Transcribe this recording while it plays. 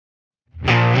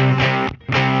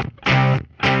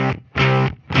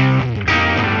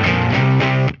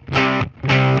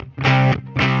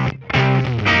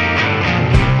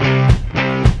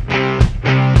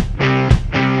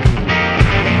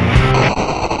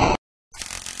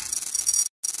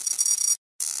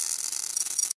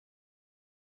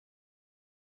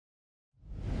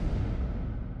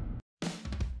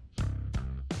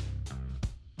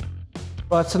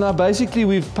Right, so now basically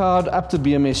we've powered up the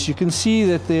BMS. You can see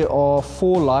that there are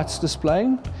 4 lights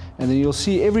displaying, and then you'll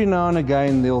see every now and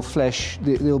again there'll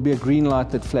be a green light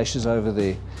that flashes over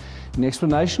there. In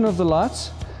explanation of the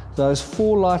lights, those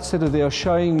 4 lights that are there are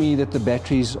showing me that the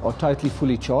batteries are totally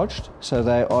fully charged, so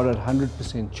they are at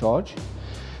 100% charge.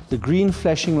 The green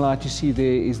flashing light you see there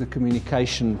is the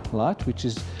communication light,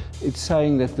 it's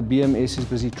saying that the BMS is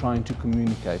busy trying to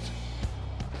communicate.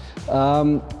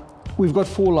 We've got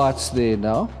 4 lights there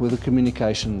now with a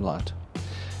communication light.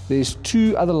 There's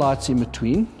 2 other lights in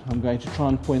between. I'm going to try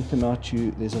and point them out to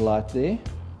you. There's a light there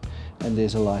and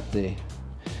there's a light there.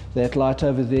 That light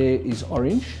over there is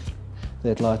orange.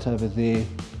 That light over there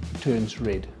turns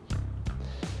red.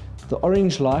 The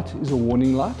orange light is a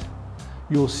warning light.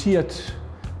 You'll see it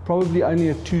probably only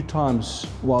at 2 times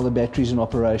while the battery is in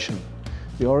operation.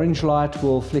 The orange light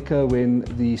will flicker when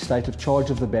the state of charge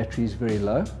of the battery is very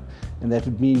low, and that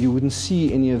would mean you wouldn't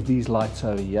see any of these lights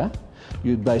over here.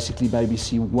 You'd basically maybe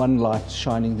see 1 light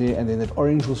shining there, and then that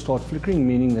orange will start flickering,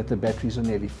 meaning that the batteries are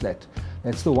nearly flat.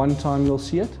 That's the one time you'll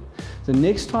see it. The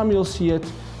next time you'll see it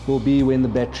will be when the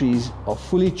batteries are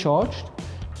fully charged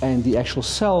and the actual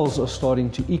cells are starting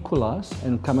to equalize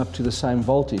and come up to the same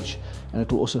voltage, and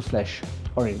it will also flash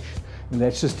orange. And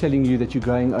that's just telling you that you're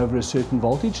going over a certain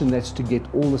voltage, and that's to get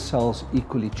all the cells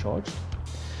equally charged.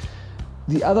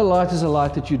 The other light is a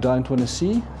light that you don't want to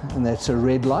see, and that's a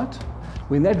red light.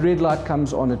 When that red light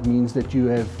comes on, it means that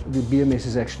the BMS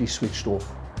is actually switched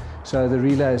off. So the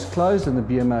relay is closed and the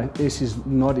BMS is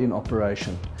not in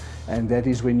operation. And that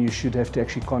is when you should have to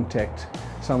actually contact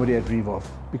somebody at Revolve,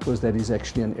 because that is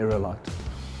actually an error light.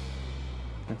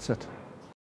 That's it.